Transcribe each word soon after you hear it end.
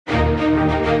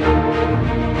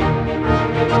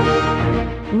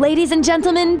Ladies and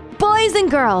gentlemen, boys and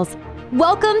girls,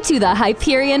 welcome to the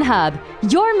Hyperion Hub,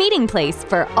 your meeting place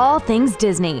for all things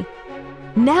Disney.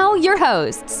 Now your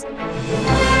hosts.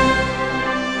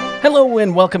 Hello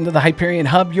and welcome to the Hyperion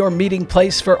Hub, your meeting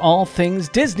place for all things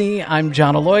Disney. I'm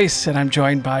John Alois and I'm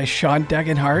joined by Sean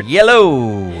Degenhart.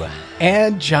 Yellow.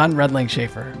 And John Redling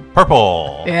Schaefer.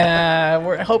 Purple. Yeah,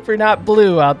 I hope you're not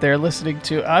blue out there listening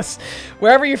to us.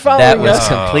 Wherever you're following That was us.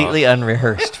 completely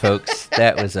unrehearsed, folks.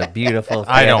 That was a beautiful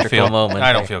theatrical moment.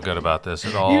 I don't feel good about this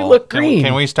at all. You look green.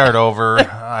 Can we start over?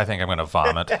 I think I'm going to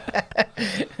vomit.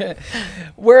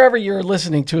 Wherever you're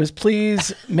listening to us,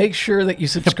 please make sure that you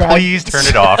subscribe. Please turn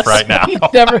it off right now.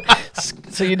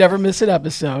 so you never miss an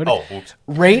episode. Oh, oops.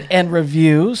 Rate and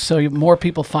review so more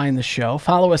people find the show.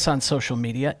 Follow us on social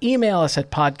media. Email us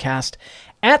at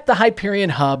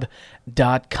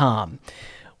podcast@thehyperionhub.com.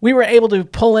 We were able to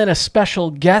pull in a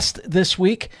special guest this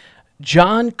week.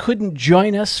 John couldn't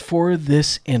join us for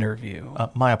this interview.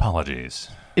 My apologies.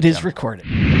 It is recorded.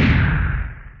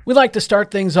 We like to start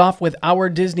things off with our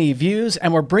Disney views,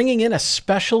 and we're bringing in a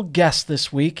special guest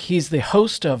this week. He's the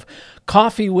host of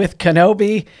Coffee with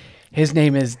Kenobi. His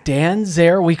name is Dan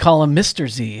Zehr. We call him Mr.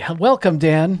 Z. Welcome,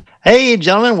 Dan. Hey,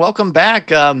 gentlemen. Welcome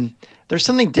back. There's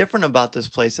something different about this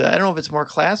place. I don't know if it's more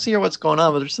classy or what's going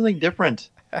on, but there's something different.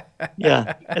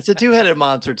 Yeah, it's a two-headed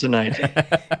monster tonight.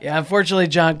 Yeah, unfortunately,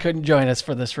 John couldn't join us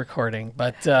for this recording,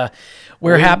 but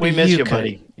we're happy we miss you, could.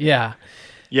 buddy. Yeah.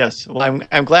 Yes. Well,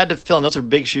 I'm glad to fill. And those are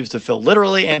big shoes to fill,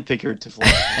 literally and figuratively.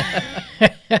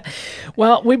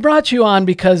 Well, we brought you on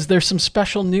because there's some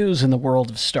special news in the world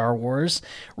of Star Wars.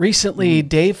 Recently,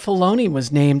 Dave Filoni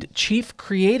was named Chief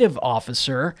Creative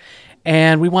Officer,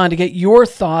 and we wanted to get your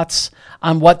thoughts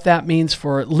on what that means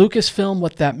for Lucasfilm,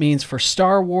 what that means for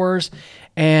Star Wars,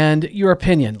 and your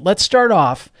opinion. Let's start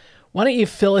off. Why don't you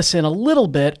fill us in a little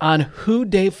bit on who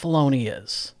Dave Filoni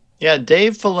is? Yeah,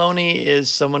 Dave Filoni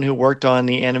is someone who worked on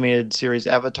the animated series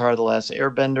Avatar: The Last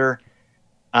Airbender.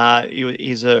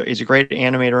 He's a great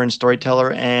animator and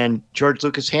storyteller, and George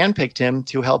Lucas handpicked him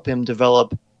to help him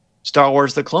develop Star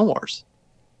Wars: The Clone Wars,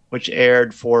 which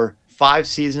aired for 5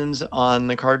 seasons on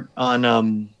the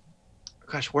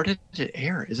where did it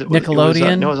air? Is it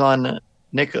Nickelodeon? It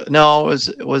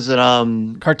was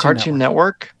on Cartoon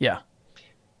Network. Yeah.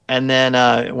 And then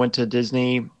it went to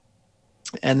Disney.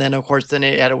 And then, of course, then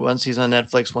it had 1 season on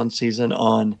Netflix, 1 season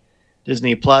on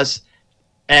Disney Plus.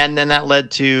 And then that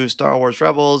led to Star Wars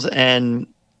Rebels and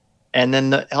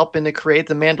then helping to create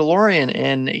The Mandalorian.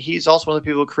 And he's also one of the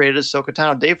people who created Ahsoka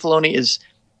Tano. Dave Filoni is,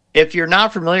 if you're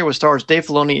not familiar with Star Wars, Dave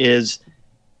Filoni is,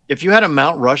 if you had a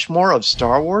Mount Rushmore of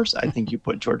Star Wars, I think you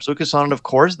put George Lucas on it, of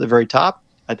course, at the very top.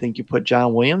 I think you put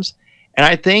John Williams. And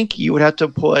I think you would have to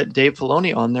put Dave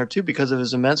Filoni on there, too, because of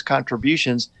his immense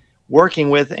contributions working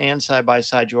with and side by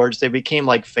side George. They became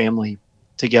like family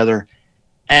together.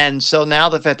 And so now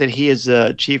the fact that he is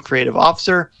the chief creative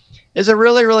officer is a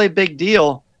really, really big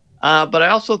deal. But I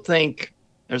also think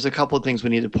there's a couple of things we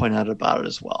need to point out about it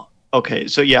as well. Okay,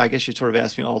 so yeah, I guess you sort of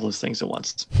asked me all those things at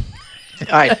once.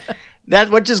 All right,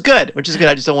 which is good. I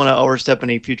just don't want to overstep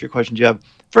any future questions you have.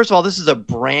 First of all, this is a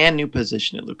brand new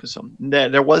position at Lucasfilm.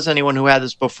 There wasn't anyone who had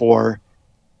this before.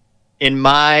 In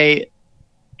my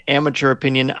amateur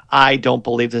opinion, I don't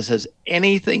believe this has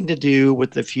anything to do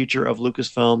with the future of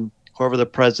Lucasfilm, whoever the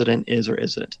president is or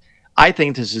isn't. I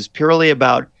think this is purely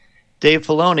about Dave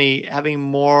Filoni having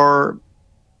more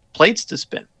plates to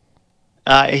spin.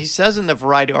 He says in the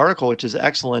Variety article, which is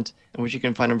excellent, and which you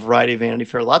can find in Variety, Vanity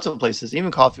Fair, lots of places,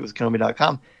 even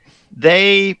coffeewithkenobi.com,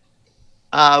 they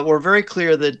were very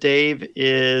clear that Dave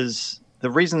is,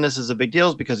 the reason this is a big deal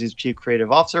is because he's chief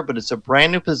creative officer, but it's a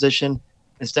brand new position.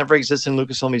 It's never existed in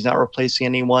Lucasfilm. He's not replacing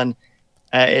anyone.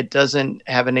 It doesn't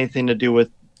have anything to do with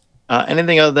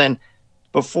anything other than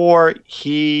before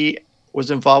he was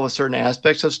involved with certain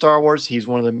aspects of Star Wars. He's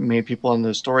one of the main people in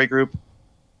the story group.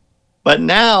 But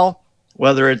now,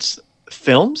 whether it's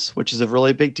films, which is a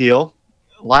really big deal,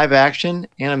 live action,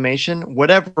 animation,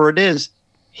 whatever it is,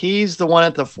 he's the one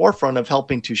at the forefront of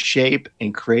helping to shape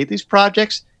and create these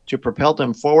projects to propel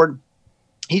them forward.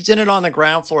 He's in it on the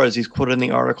ground floor, as he's quoted in the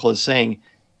article as saying.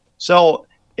 So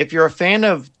if you're a fan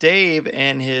of Dave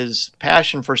and his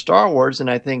passion for Star Wars, and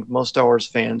I think most Star Wars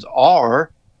fans are,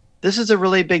 this is a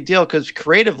really big deal because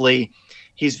creatively,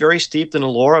 he's very steeped in the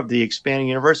lore of the expanding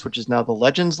universe, which is now the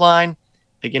Legends line.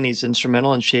 Again, he's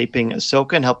instrumental in shaping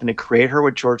Ahsoka and helping to create her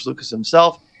with George Lucas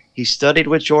himself. He studied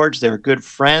with George. They were good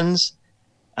friends.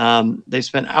 They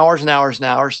spent hours and hours and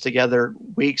hours together,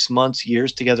 weeks, months,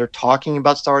 years together, talking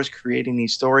about Star Wars, creating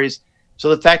these stories.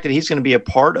 So the fact that he's going to be a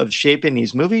part of shaping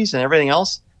these movies and everything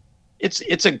else,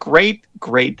 it's a great,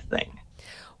 great thing.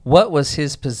 What was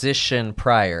his position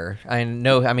prior? I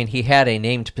mean, he had a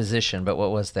named position, but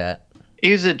what was that?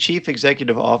 He was a chief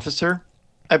executive officer,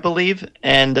 I believe.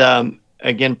 And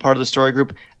again, part of the story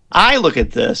group. I look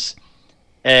at this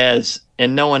as,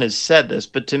 and no one has said this,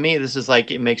 but to me, this is like,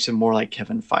 it makes him more like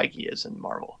Kevin Feige is in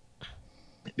Marvel.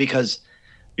 Because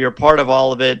you're part of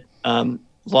all of it,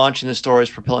 launching the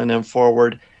stories, propelling them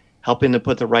forward, helping to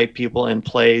put the right people in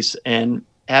place, and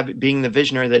being the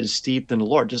visionary that is steeped in the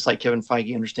lore, just like Kevin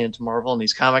Feige understands Marvel and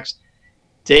these comics.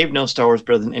 Dave knows Star Wars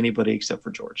better than anybody except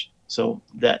for George. So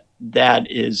that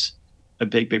is a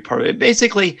big part of it.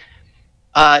 Basically,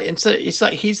 it's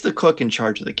like he's the cook in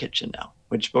charge of the kitchen now,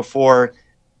 which before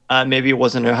maybe it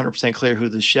wasn't 100% clear who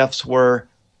the chefs were.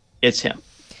 It's him.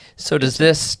 So does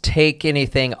this take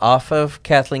anything off of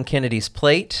Kathleen Kennedy's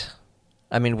plate?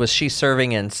 I mean, was she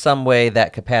serving in some way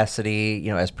that capacity,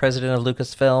 as president of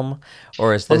Lucasfilm,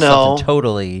 or is this something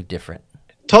totally different?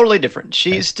 Totally different.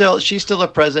 She's still a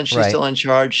president. She's still in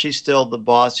charge. She's still the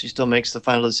boss. She still makes the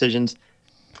final decisions.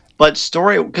 But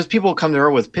story, because people come to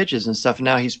her with pitches and stuff, and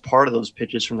now he's part of those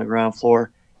pitches from the ground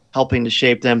floor, helping to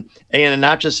shape them. And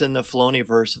not just in the Filoni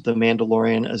verse of The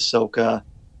Mandalorian, Ahsoka,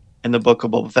 and the Book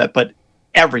of Boba Fett, but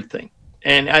everything.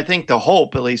 And I think the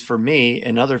hope, at least for me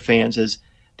and other fans, is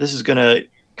this is going to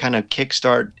kind of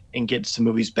kickstart and get some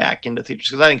movies back into theaters.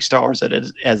 Because I think Star Wars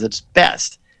is at its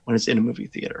best when it's in a movie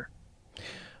theater.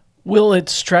 Will it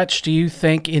stretch, do you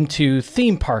think, into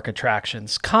theme park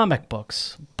attractions, comic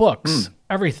books,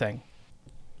 everything?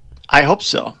 I hope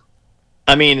so.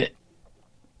 I mean,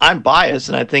 I'm biased,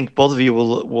 and I think both of you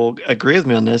will agree with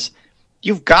me on this.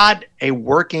 You've got a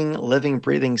working, living,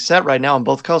 breathing set right now on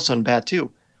both coasts on Batuu.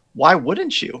 Why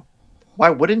wouldn't you? Why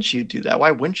wouldn't you do that?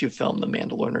 Why wouldn't you film The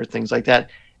Mandalorian or things like that?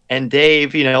 And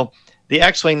Dave, the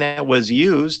X-Wing that was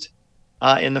used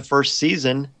in the first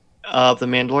season of The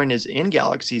Mandalorian is in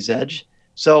Galaxy's Edge.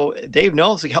 So Dave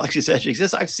knows the Galaxy's Edge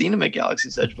exists. I've seen him at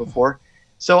Galaxy's Edge before.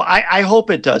 So I hope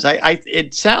it does.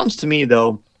 It sounds to me,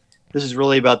 though, this is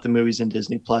really about the movies in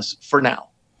Disney Plus for now.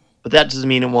 But that doesn't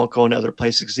mean it won't go in other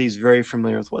places because he's very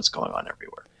familiar with what's going on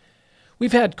everywhere.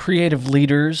 We've had creative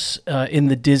leaders in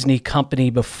the Disney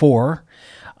company before.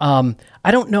 I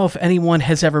don't know if anyone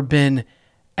has ever been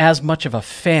as much of a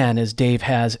fan as Dave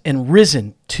has and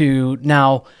risen to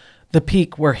now the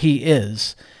peak where he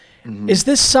is. Mm-hmm. Is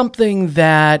this something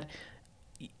that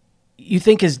you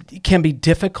think can be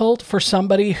difficult for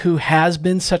somebody who has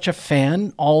been such a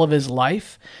fan all of his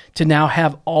life to now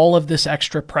have all of this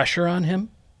extra pressure on him?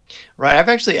 Right. I've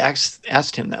actually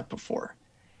asked him that before.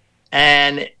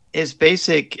 And his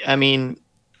basic,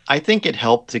 I think it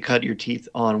helped to cut your teeth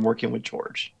on working with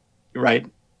George, right?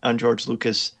 On George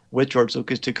Lucas, with George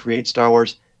Lucas to create Star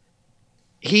Wars.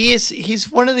 He's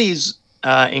one of these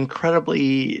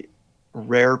incredibly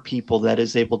rare people that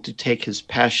is able to take his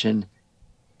passion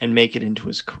and make it into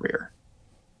his career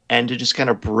and to just kind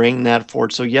of bring that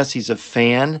forward. So yes, he's a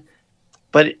fan,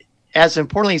 but as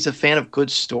importantly, he's a fan of good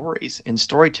stories and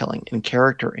storytelling and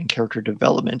character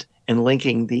development and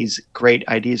linking these great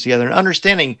ideas together and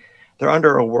understanding they're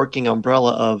under a working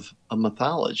umbrella of a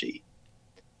mythology.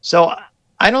 So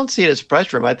I don't see it as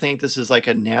pressure. I think this is like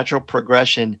a natural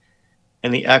progression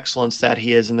in the excellence that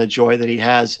he is and the joy that he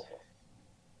has.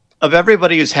 Of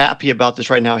everybody who's happy about this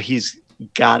right now, he's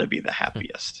got to be the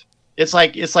happiest. It's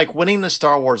like winning the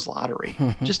Star Wars lottery.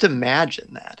 Just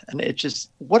imagine that. And it's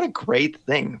just, what a great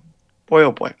thing. Boy,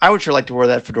 oh boy. I would sure like to wear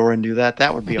that fedora and do that.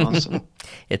 That would be awesome.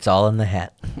 It's all in the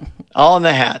hat. All in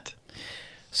the hat.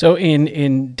 So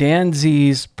in Dan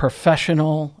Z's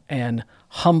professional and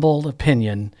humbled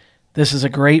opinion, this is a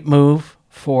great move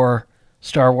for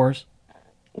Star Wars?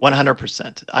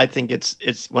 100%. I think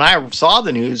it's when I saw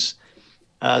the news,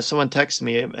 someone texted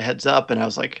me a heads up and I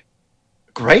was like,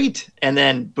 great. And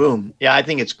then boom. Yeah, I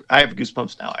think I have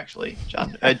goosebumps now, actually,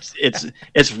 John.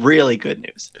 It's really good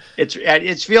news.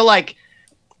 It's feel like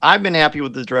I've been happy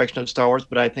with the direction of Star Wars,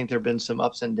 but I think there've been some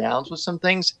ups and downs with some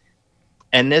things.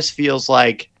 And this feels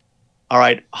like, all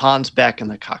right, Han's back in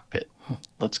the cockpit.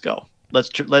 Let's go.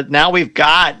 Now we've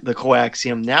got the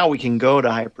coaxium. Now we can go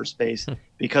to hyperspace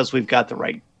because we've got the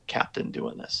right captain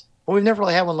doing this. But we've never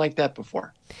really had one like that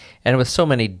before. And with so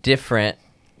many different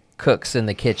cooks in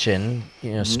the kitchen,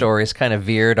 stories kind of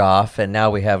veered off, and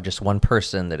now we have just one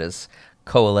person that is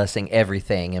coalescing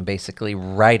everything and basically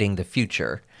writing the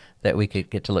future that we could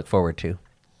get to look forward to.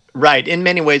 Right, in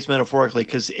many ways metaphorically,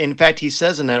 because in fact he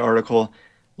says in that article,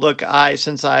 look,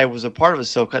 since I was a part of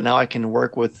Ahsoka, now I can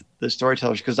work with the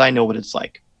storytellers because I know what it's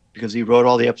like. Because he wrote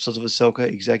all the episodes of Ahsoka,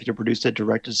 executive produced it,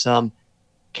 directed some,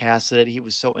 casted it. He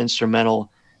was so instrumental,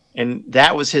 and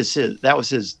that was his.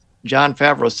 John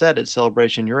Favreau said at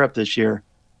Celebration Europe this year,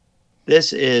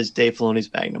 this is Dave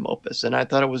Filoni's magnum opus, and I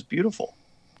thought it was beautiful.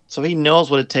 So he knows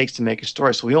what it takes to make a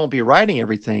story. So he won't be writing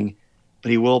everything,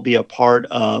 but he will be a part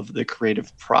of the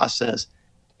creative process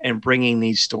and bringing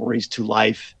these stories to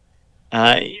life.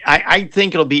 I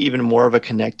think it'll be even more of a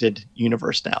connected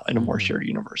universe now and a more shared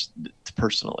universe,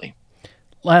 personally.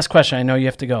 Last question. I know you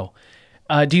have to go.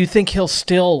 Do you think he'll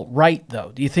still write,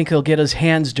 though? Do you think he'll get his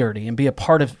hands dirty and be a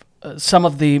part of some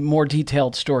of the more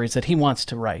detailed stories that he wants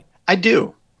to write? I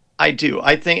do.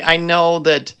 I know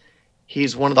that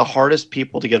he's one of the hardest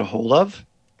people to get a hold of.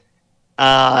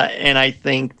 And I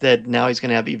think that now he's going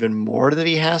to have even more that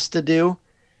he has to do.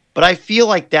 But I feel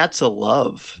like that's a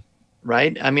love,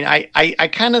 right? I mean, I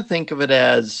kind of think of it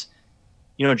as,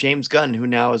 James Gunn, who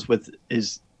now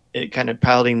is kind of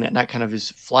piloting that, not kind of is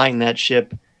flying that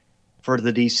ship for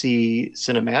the DC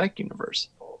cinematic universe.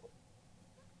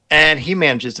 And he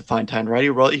manages to find time, right?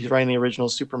 He's writing the original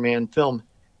Superman film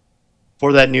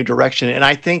for that new direction. And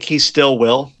I think he still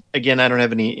will. Again, I don't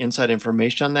have any inside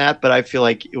information on that, but I feel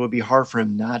like it would be hard for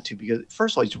him not to, because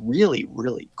first of all, he's really,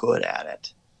 really good at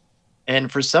it.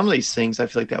 And for some of these things, I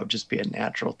feel like that would just be a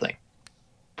natural thing.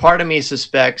 Part of me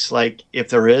suspects, like, if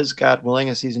there is, God willing,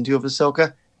 a season 2 of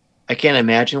Ahsoka, I can't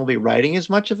imagine we'll be writing as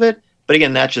much of it. But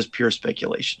again, that's just pure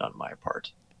speculation on my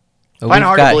part. Well, Find it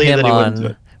hard to believe that he wouldn't do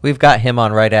it. We've got him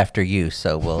on right after you,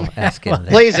 so we'll ask him.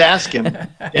 Please ask him.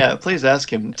 Yeah, please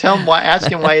ask him. Ask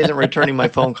him why he isn't returning my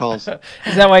phone calls.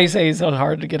 Is that why you say he's so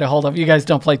hard to get a hold of? You guys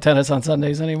don't play tennis on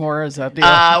Sundays anymore? Is that the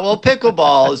well,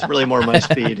 pickleball is really more my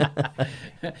speed.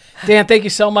 Dan, thank you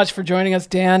so much for joining us.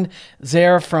 Dan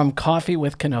Zehr from Coffee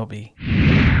with Kenobi.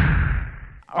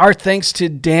 Our thanks to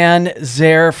Dan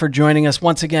Zehr for joining us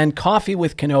once again. Coffee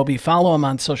with Kenobi. Follow him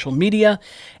on social media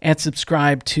and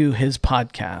subscribe to his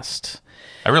podcast.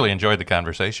 I really enjoyed the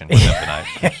conversation with him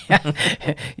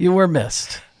tonight. You were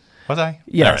missed. Was I?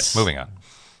 Yes. All right, moving on.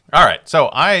 All right, so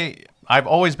I've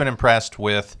always been impressed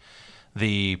with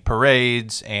the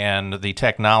parades and the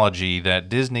technology that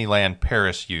Disneyland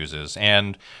Paris uses.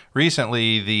 And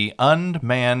recently, the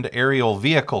unmanned aerial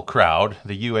vehicle crowd,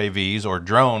 the UAVs or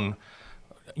drone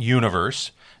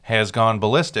universe, has gone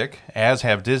ballistic, as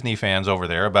have Disney fans over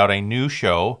there, about a new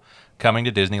show coming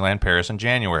to Disneyland Paris in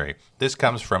January. This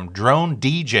comes from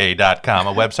DroneDJ.com,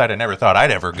 a website I never thought I'd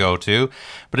ever go to.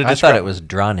 But I thought it was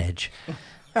Dronage.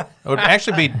 It would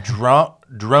actually be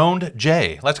Droned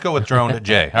J. Let's go with Droned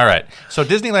J. All right. So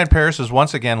Disneyland Paris is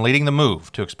once again leading the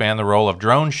move to expand the role of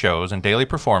drone shows and daily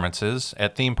performances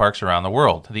at theme parks around the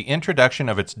world. The introduction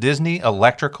of its Disney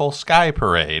Electrical Sky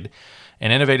Parade, an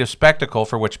innovative spectacle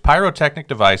for which pyrotechnic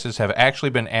devices have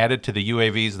actually been added to the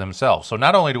UAVs themselves. So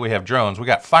not only do we have drones, we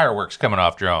got fireworks coming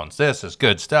off drones. This is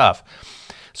good stuff.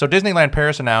 So Disneyland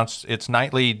Paris announced its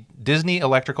nightly Disney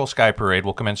Electrical Sky Parade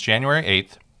will commence January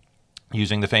 8th,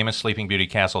 using the famous Sleeping Beauty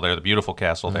castle there, the beautiful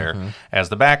castle there, as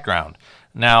the background.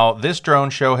 Now, this drone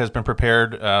show has been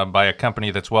prepared by a company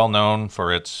that's well known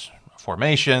for its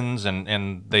formations,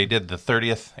 and they did the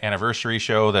 30th anniversary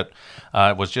show that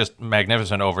was just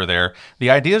magnificent over there. The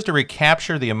idea is to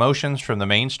recapture the emotions from the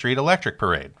Main Street Electric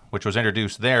Parade, which was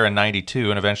introduced there in '92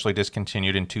 and eventually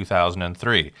discontinued in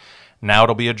 2003. Now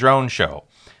it'll be a drone show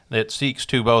that seeks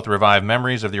to both revive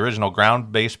memories of the original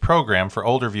ground-based program for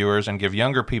older viewers and give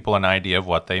younger people an idea of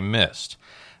what they missed.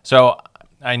 So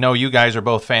I know you guys are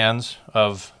both fans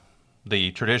of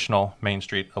the traditional Main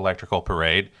Street Electrical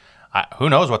Parade. Who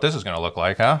knows what this is going to look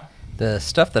like, huh? The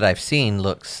stuff that I've seen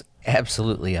looks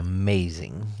absolutely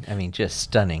amazing. I mean, just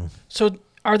stunning. So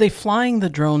are they flying the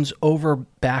drones over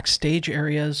backstage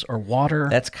areas or water?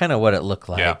 That's kind of what it looked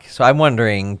like. Yeah. So I'm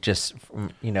wondering just,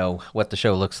 what the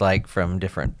show looks like from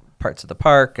different parts of the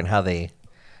park and how they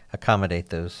accommodate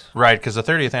those. Right, because the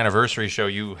 30th anniversary show,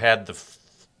 you had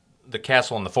the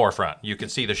castle in the forefront. You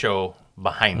could see the show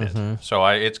behind it. So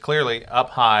it's clearly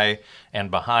up high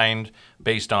and behind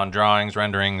based on drawings,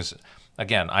 renderings.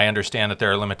 Again, I understand that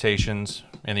there are limitations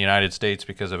in the United States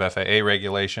because of FAA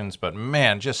regulations, but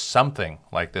man, just something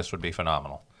like this would be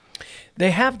phenomenal.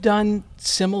 They have done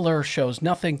similar shows,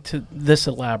 nothing to this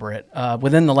elaborate,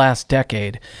 within the last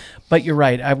decade. But you're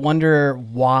right. I wonder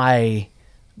why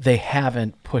they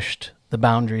haven't pushed the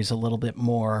boundaries a little bit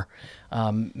more.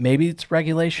 Maybe it's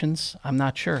regulations. I'm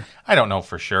not sure. I don't know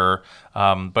for sure.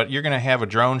 But you're going to have a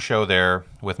drone show there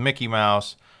with Mickey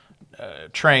Mouse,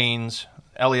 trains,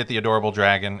 Elliot the Adorable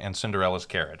Dragon, and Cinderella's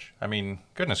carriage. I mean,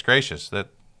 goodness gracious,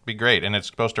 that'd be great. And it's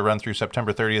supposed to run through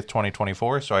September 30th,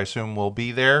 2024, so I assume we'll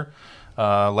be there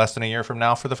less than a year from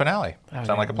now for the finale.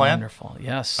 Sound like a plan? Wonderful,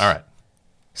 yes. All right.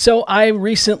 So I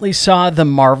recently saw The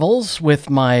Marvels with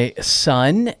my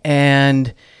son,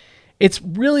 and it's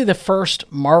really the first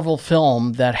Marvel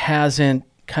film that hasn't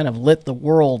kind of lit the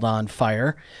world on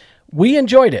fire. We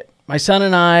enjoyed it. My son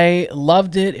and I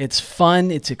loved it. It's fun.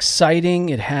 It's exciting.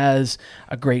 It has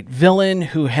a great villain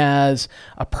who has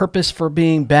a purpose for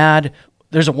being bad.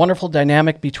 There's a wonderful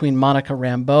dynamic between Monica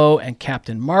Rambeau and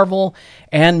Captain Marvel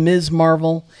and Ms.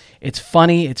 Marvel. It's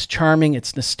funny. It's charming.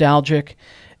 It's nostalgic.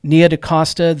 Nia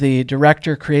DaCosta, the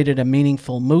director, created a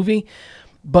meaningful movie.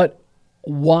 But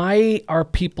why are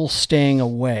people staying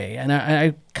away? And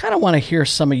I kind of want to hear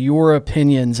some of your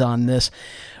opinions on this.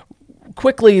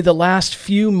 Quickly, the last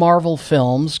few Marvel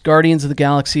films, Guardians of the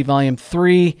Galaxy Volume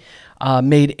 3,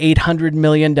 made $800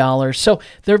 million. So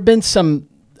there have been some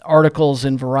articles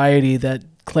in Variety that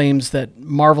claims that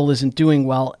Marvel isn't doing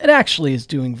well. It actually is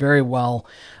doing very well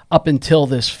up until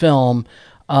this film.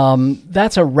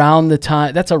 That's around the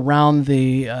time. That's around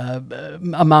the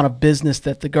amount of business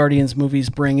that the Guardians movies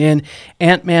bring in.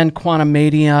 Ant-Man: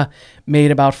 Quantumania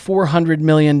made about $400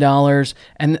 million,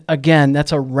 and again,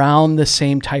 that's around the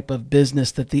same type of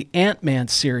business that the Ant-Man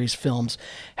series films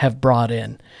have brought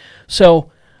in.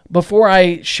 So, before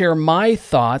I share my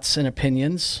thoughts and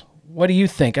opinions, what do you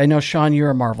think? I know, Sean,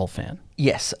 you're a Marvel fan.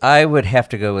 Yes, I would have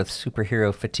to go with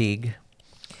superhero fatigue.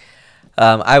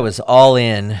 I was all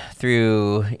in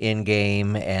through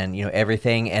Endgame and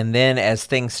everything, and then as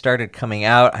things started coming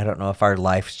out, I don't know if our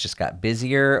lives just got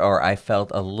busier or I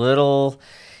felt a little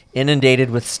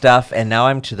inundated with stuff, and now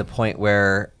I'm to the point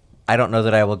where I don't know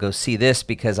that I will go see this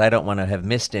because I don't want to have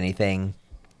missed anything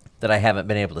that I haven't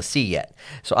been able to see yet.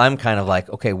 So I'm kind of like,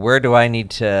 okay, where do I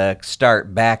need to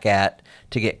start back at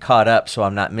to get caught up so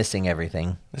I'm not missing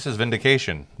everything? This is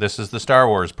vindication. This is the Star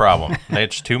Wars problem.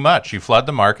 It's too much. You flood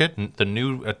the market. And the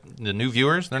new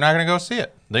viewers, they're not going to go see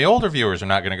it. The older viewers are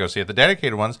not going to go see it. The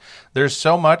dedicated ones, there's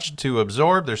so much to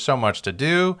absorb. There's so much to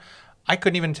do. I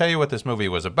couldn't even tell you what this movie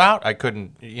was about. I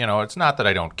couldn't, it's not that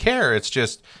I don't care. It's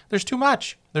just there's too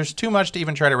much. There's too much to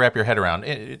even try to wrap your head around.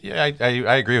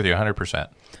 I agree with you 100%.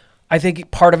 I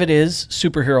think part of it is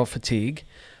superhero fatigue.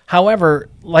 However,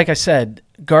 like I said,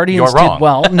 Guardians did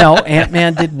well. No,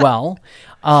 Ant-Man did well.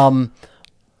 But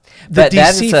that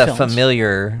is a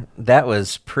familiar. That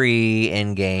was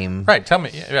pre-Endgame. Right. Tell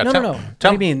me. Yeah, No. What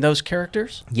do you mean, those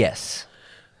characters? Yes.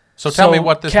 So tell me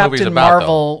what this movie's Captain about.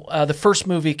 Marvel, the first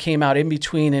movie came out in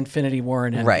between Infinity War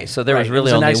and Endgame. Right. So there was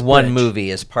really only one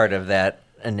movie as part of that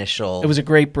initial. It was a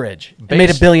great bridge. It made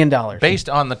 $1 billion. Based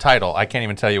on the title, I can't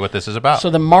even tell you what this is about. So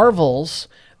the Marvels,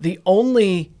 the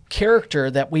only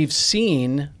character that we've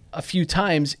seen a few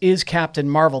times is Captain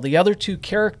Marvel. The other two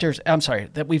characters,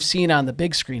 that we've seen on the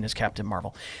big screen is Captain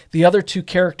Marvel. The other two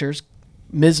characters,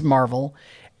 Ms. Marvel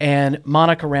and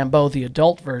Monica Rambeau, the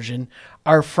adult version,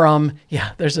 are from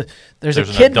there's a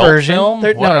kid version.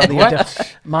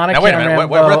 Monica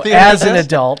Rambeau as an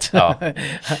adult.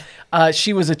 Oh.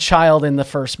 She was a child in the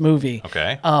first movie.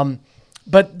 Okay.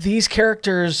 But these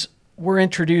characters were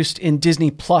introduced in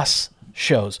Disney Plus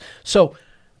shows. So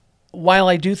while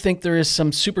I do think there is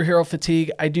some superhero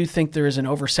fatigue, I do think there is an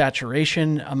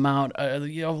oversaturation amount,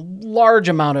 large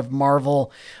amount of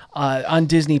Marvel on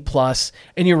Disney Plus.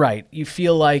 And you're right. You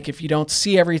feel like if you don't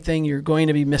see everything, you're going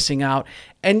to be missing out.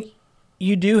 And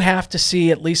you do have to see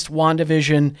at least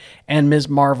WandaVision and Ms.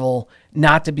 Marvel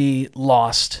not to be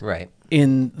lost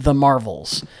in the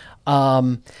Marvels.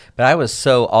 But I was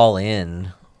so all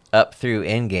in up through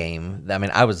Endgame. I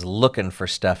mean, I was looking for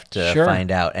stuff to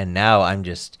find out. And now I'm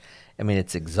just...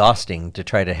 it's exhausting to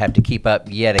try to have to keep up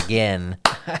yet again.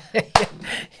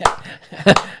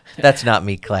 That's not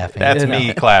me clapping. That's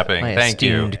me clapping. My Thank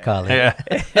you. esteemed colleague.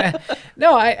 Yeah.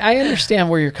 No, I understand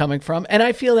where you're coming from, and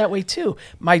I feel that way too.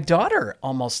 My daughter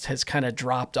almost has kind of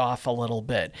dropped off a little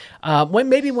bit. When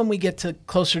we get to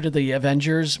closer to the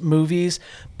Avengers movies,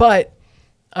 but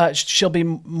she'll be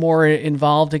more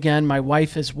involved again. My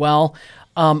wife as well.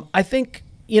 I think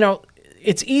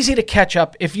it's easy to catch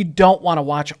up if you don't want to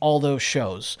watch all those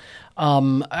shows.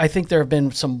 I think there have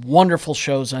been some wonderful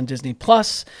shows on Disney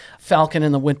Plus: Falcon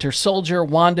and the Winter Soldier,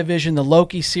 WandaVision, the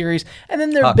Loki series, and then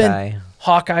there have been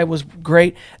Hawkeye was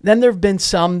great. Then there have been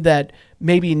some that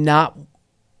maybe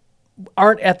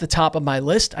aren't at the top of my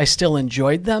list. I still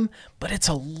enjoyed them, but it's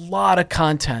a lot of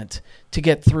content to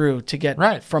get through, to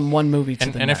get from one movie to the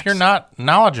next. And if you're not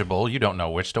knowledgeable, you don't know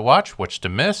which to watch, which to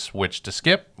miss, which to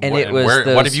skip. And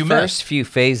what have you missed? First few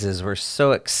phases were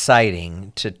so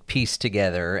exciting to piece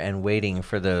together and waiting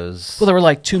for those. Well, there were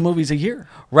like 2 movies a year.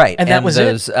 Right. And that was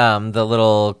those, the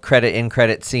little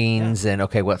credit scenes and,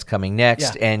 okay, what's coming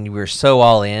next? Yeah. And we were so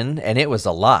all in, and it was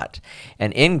a lot.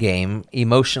 And Endgame,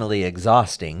 emotionally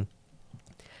exhausting.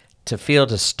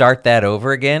 To start that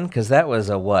over again, because that was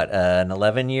an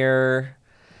 11-year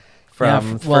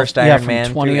from first Iron Man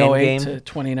from through 2008 Endgame. to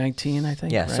 2019, I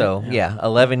think. Yeah, right? so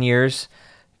 11 years.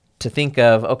 To think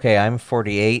of, okay, I'm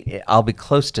 48. I'll be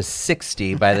close to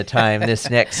 60 by the time this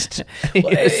next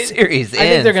series ends. I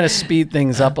think they're going to speed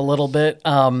things up a little bit.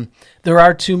 There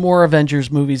are 2 more Avengers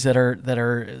movies that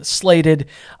are slated.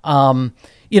 From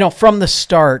the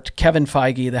start, Kevin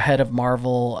Feige, the head of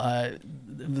Marvel,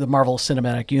 the Marvel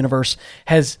Cinematic Universe,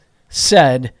 has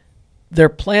said their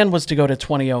plan was to go to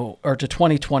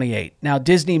 2028. Now,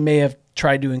 Disney may have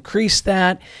tried to increase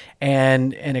that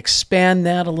and expand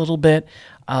that a little bit.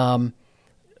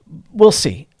 We'll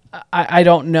see. I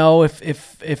don't know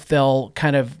if they'll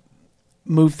kind of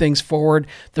move things forward.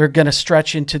 They're going to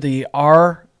stretch into the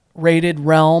R-rated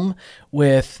realm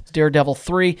with Daredevil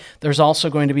 3. There's also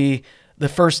going to be the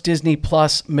first Disney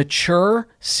Plus mature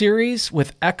series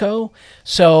with Echo.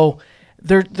 So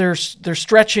they're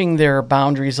stretching their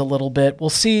boundaries a little bit. We'll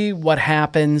see what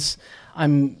happens.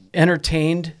 I'm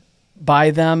entertained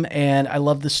by them, and I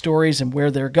love the stories and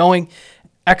where they're going.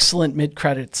 Excellent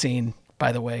mid-credit scene,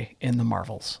 by the way, in the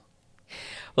Marvels.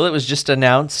 Well, it was just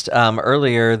announced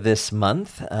earlier this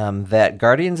month that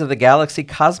Guardians of the Galaxy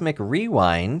Cosmic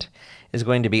Rewind is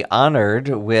going to be honored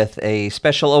with a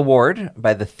special award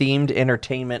by the Themed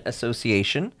Entertainment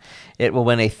Association. It will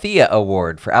win a Thea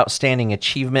Award for Outstanding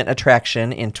Achievement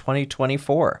Attraction in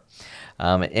 2024.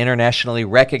 Internationally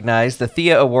recognized, the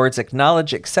Thea Awards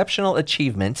acknowledge exceptional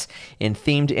achievements in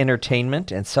themed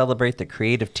entertainment and celebrate the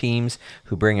creative teams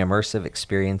who bring immersive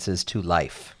experiences to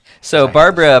life. So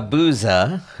Barbara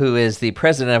Buza, who is the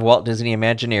president of Walt Disney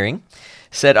Imagineering,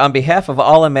 said, on behalf of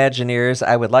all Imagineers,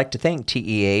 I would like to thank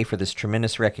TEA for this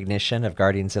tremendous recognition of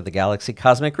Guardians of the Galaxy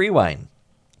Cosmic Rewind,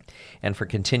 and for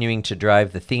continuing to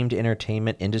drive the themed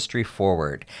entertainment industry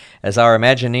forward. As our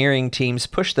Imagineering teams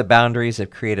push the boundaries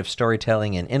of creative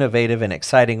storytelling in innovative and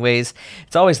exciting ways,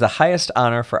 it's always the highest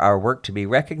honor for our work to be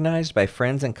recognized by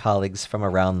friends and colleagues from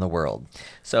around the world.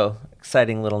 So,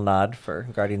 exciting little nod for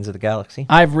Guardians of the Galaxy.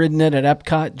 I've ridden it at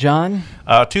Epcot. John?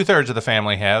 2/3 of the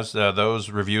family has. Those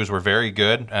reviews were very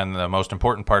good, and the most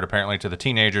important part, apparently, to the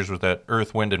teenagers was that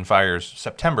Earth, Wind, and Fire's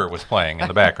September was playing in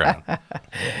the background.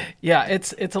 Yeah,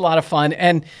 it's a lot of fun,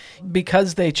 and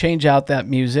because they change out that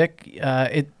music,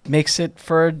 it makes it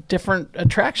for a different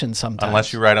attraction sometimes.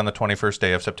 Unless you ride on the 21st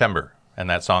day of September, and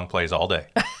that song plays all day.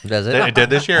 Does it? It did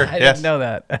this year, I yes. didn't know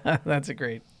that. That's a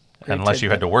great Unless you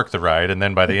had to work the ride, and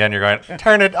then by the end you're going,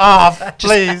 turn it off,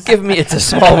 please. Give me It's a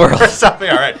Small World. Something,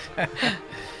 all right.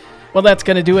 Well, that's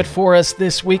going to do it for us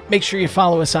this week. Make sure you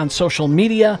follow us on social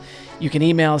media. You can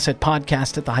email us at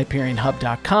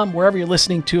podcast@thehyperionhub.com. Wherever you're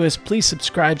listening to us, please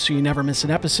subscribe so you never miss an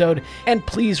episode. And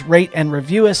please rate and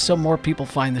review us so more people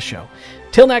find the show.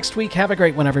 Till next week, have a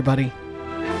great one, everybody.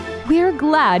 We're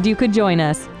glad you could join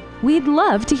us. We'd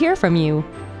love to hear from you.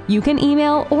 You can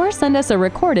email or send us a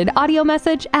recorded audio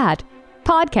message at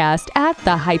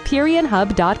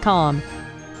podcast@thehyperionhub.com.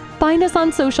 Find us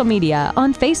on social media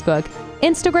on Facebook,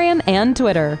 Instagram, and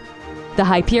Twitter. The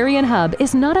Hyperion Hub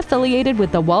is not affiliated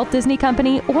with the Walt Disney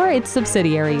Company or its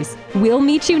subsidiaries. We'll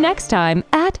meet you next time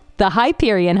at the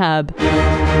Hyperion Hub.